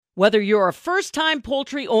Whether you're a first-time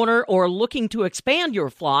poultry owner or looking to expand your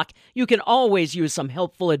flock, you can always use some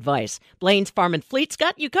helpful advice. Blaine's Farm and Fleet's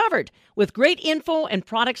got you covered with great info and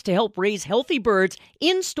products to help raise healthy birds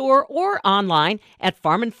in-store or online at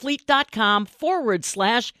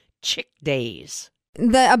farmandfleet.com/chick days.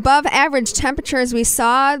 The above-average temperatures we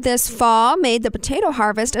saw this fall made the potato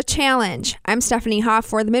harvest a challenge. I'm Stephanie Hoff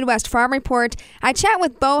for the Midwest Farm Report. I chat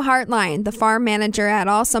with Bo Hartline, the farm manager at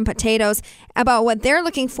Awesome Potatoes, about what they're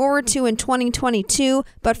looking forward to in 2022.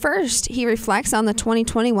 But first, he reflects on the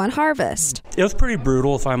 2021 harvest. It was pretty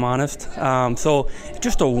brutal, if I'm honest. So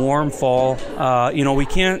just a warm fall. We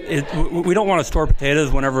don't want to store potatoes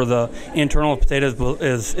whenever the internal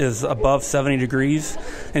potatoes is above 70 degrees.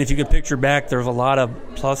 And if you can picture back, there's a lot of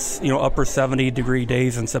plus, upper 70 degree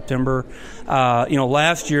days in September.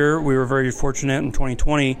 Last year we were very fortunate. In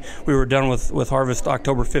 2020, we were done with harvest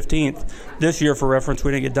October 15th. This year, for reference,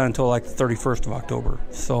 we didn't get done until like the 31st of October.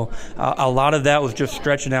 So a lot of that was just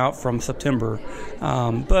stretching out from September.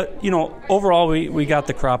 But overall, we got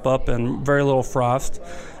the crop up and very little frost.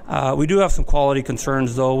 We do have some quality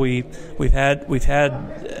concerns, though. We've had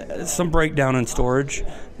some breakdown in storage,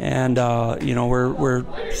 and we're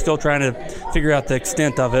still trying to figure out the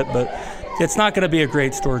extent of it. But it's not going to be a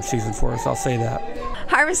great storage season for us, I'll say that.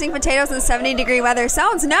 Harvesting potatoes in 70-degree weather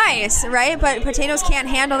sounds nice, right? But potatoes can't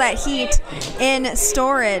handle that heat in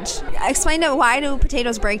storage. Explain why do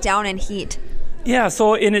potatoes break down in heat? Yeah,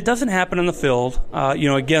 and it doesn't happen in the field.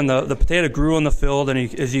 Again, the potato grew in the field,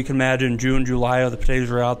 and as you can imagine, June, July, the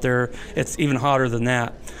potatoes are out there. It's even hotter than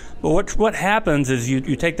that. But what happens is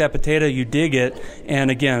you take that potato, you dig it,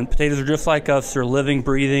 and again, potatoes are just like us. They're living,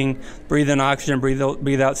 breathe in oxygen, breathe out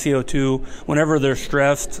CO2. Whenever they're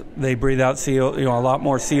stressed, they breathe out a lot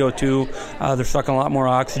more CO2. They're sucking a lot more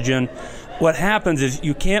oxygen. What happens is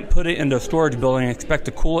you can't put it into a storage building and expect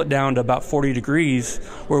to cool it down to about 40 degrees,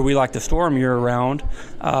 where we like to store them year-round,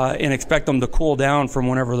 and expect them to cool down from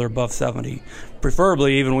whenever they're above 70.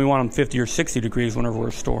 Preferably, even we want them 50 or 60 degrees whenever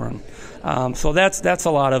we're storing. So that's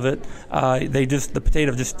a lot of it. The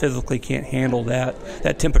potato just physically can't handle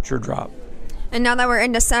that temperature drop. And now that we're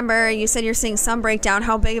in December, you said you're seeing some breakdown.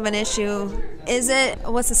 How big of an issue is it?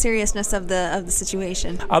 What's the seriousness of the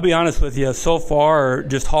situation? I'll be honest with you. So far,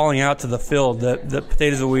 just hauling out to the field, the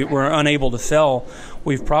potatoes that we were unable to sell,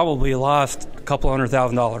 we've probably lost a couple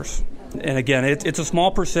 $100,000. And again, it's a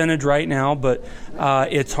small percentage right now, but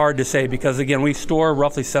it's hard to say because, again, we store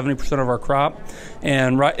roughly 70% of our crop.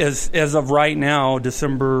 And as of right now,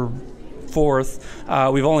 December 4th,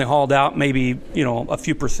 we've only hauled out maybe a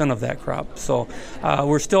few percent of that crop. So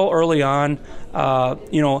we're still early on.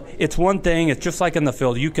 It's one thing. It's just like in the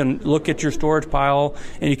field. You can look at your storage pile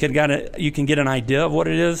and you can get an idea of what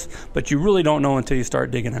it is, but you really don't know until you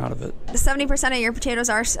start digging out of it. 70% of your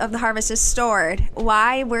potatoes of the harvest is stored.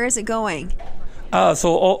 Why? Where is it going?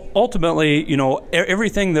 So ultimately,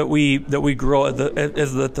 everything that we grow as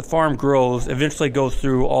the farm grows eventually goes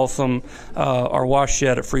through Awesome, our wash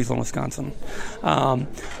shed at Friesland, Wisconsin.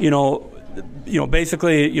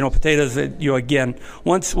 Basically, potatoes, again,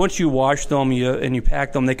 once you wash them and you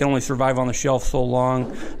pack them, they can only survive on the shelf so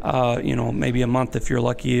long, maybe a month if you're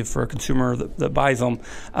lucky for a consumer that buys them.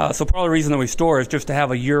 So part of the reason that we store is just to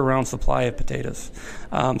have a year-round supply of potatoes.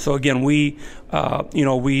 So again, we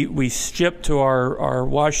ship to our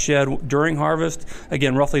wash shed during harvest.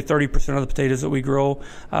 Again, roughly 30% of the potatoes that we grow,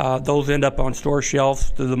 those end up on store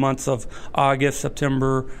shelves through the months of August,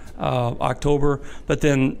 September, October. But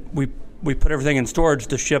then we put everything in storage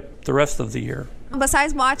to ship the rest of the year.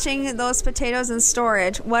 Besides watching those potatoes in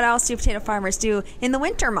storage, what else do potato farmers do in the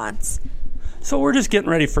winter months? So we're just getting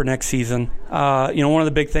ready for next season. One of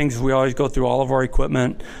the big things is we always go through all of our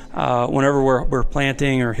equipment. Whenever we're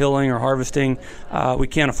planting or hilling or harvesting, we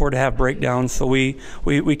can't afford to have breakdowns, so we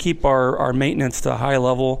keep our maintenance to a high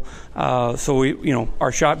level. So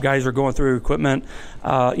our shop guys are going through equipment.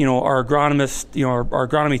 Our agronomists, our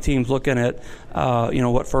agronomy team's looking at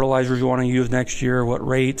what fertilizers we want to use next year, what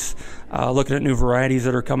rates, looking at new varieties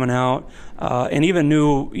that are coming out, and even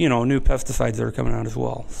new pesticides that are coming out as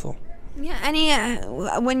well. So. Yeah,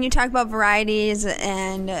 when you talk about varieties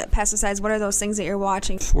and pesticides, what are those things that you're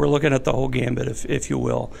watching? We're looking at the whole gambit, if you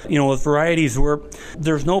will. With varieties,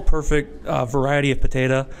 there's no perfect variety of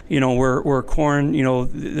potato. We're corn,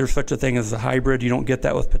 there's such a thing as a hybrid. You don't get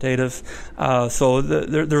that with potatoes. So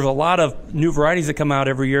there's a lot of new varieties that come out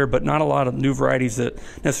every year, but not a lot of new varieties that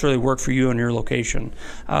necessarily work for you and your location.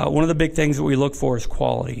 One of the big things that we look for is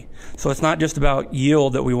quality. So it's not just about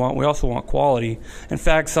yield that we want. We also want quality. In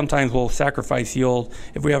fact, sometimes we'll we'll sacrifice yield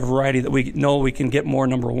if we have a variety that we know we can get more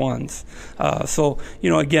number ones. So,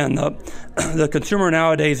 again, the consumer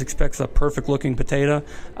nowadays expects a perfect-looking potato,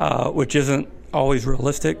 which isn't always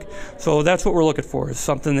realistic. So that's what we're looking for, is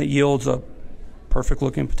something that yields a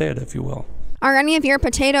perfect-looking potato, if you will. Are any of your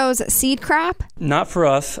potatoes seed crop? Not for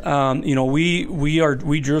us.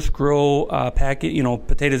 We just grow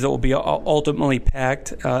potatoes that will be ultimately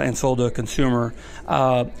packed and sold to a consumer.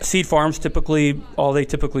 Seed farms all they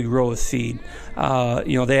typically grow is seed.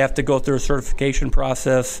 They have to go through a certification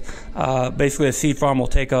process. Basically, a seed farm will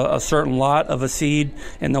take a certain lot of a seed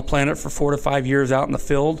and they'll plant it for 4 to 5 years out in the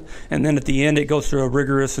field. And then at the end, it goes through a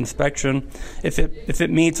rigorous inspection. If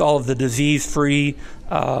it meets all of the disease-free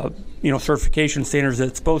certification standards that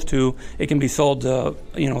it's supposed to, it can be sold to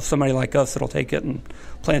somebody like us that'll take it and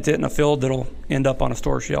plant it in a field that'll end up on a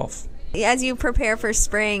store shelf. As you prepare for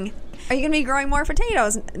spring, are you going to be growing more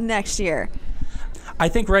potatoes next year? I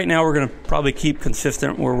think right now we're going to probably keep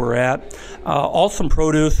consistent where we're at. Awesome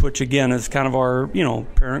Produce, which again is kind of our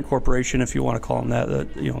parent corporation, if you want to call them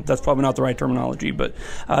that. That's probably not the right terminology, but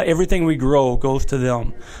everything we grow goes to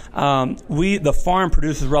them. The farm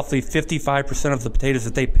produces roughly 55% of the potatoes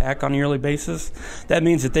that they pack on a yearly basis. That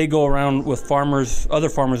means that they go around with other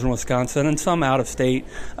farmers in Wisconsin and some out of state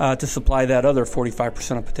to supply that other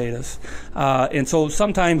 45% of potatoes. And so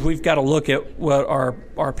sometimes we've got to look at what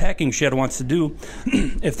our packing shed wants to do.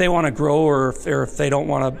 If they want to grow or if they don't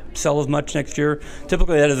want to sell as much next year.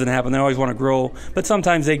 Typically that doesn't happen. They always want to grow, but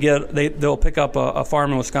sometimes they'll pick up a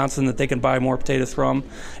farm in Wisconsin that they can buy more potatoes from,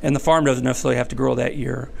 and the farm doesn't necessarily have to grow that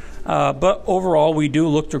year. But overall, we do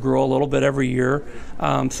look to grow a little bit every year,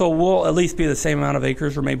 so we'll at least be the same amount of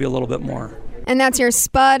acres or maybe a little bit more. And that's your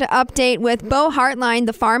Spud update with Bo Hartline,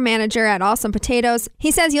 the farm manager at Awesome Potatoes.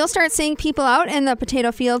 He says you'll start seeing people out in the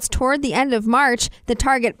potato fields toward the end of March. The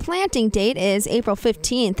target planting date is April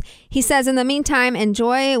 15th. He says in the meantime,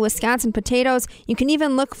 enjoy Wisconsin potatoes. You can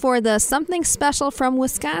even look for the Something Special from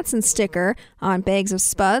Wisconsin sticker on bags of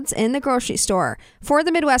Spuds in the grocery store. For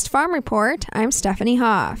the Midwest Farm Report, I'm Stephanie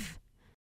Hoff.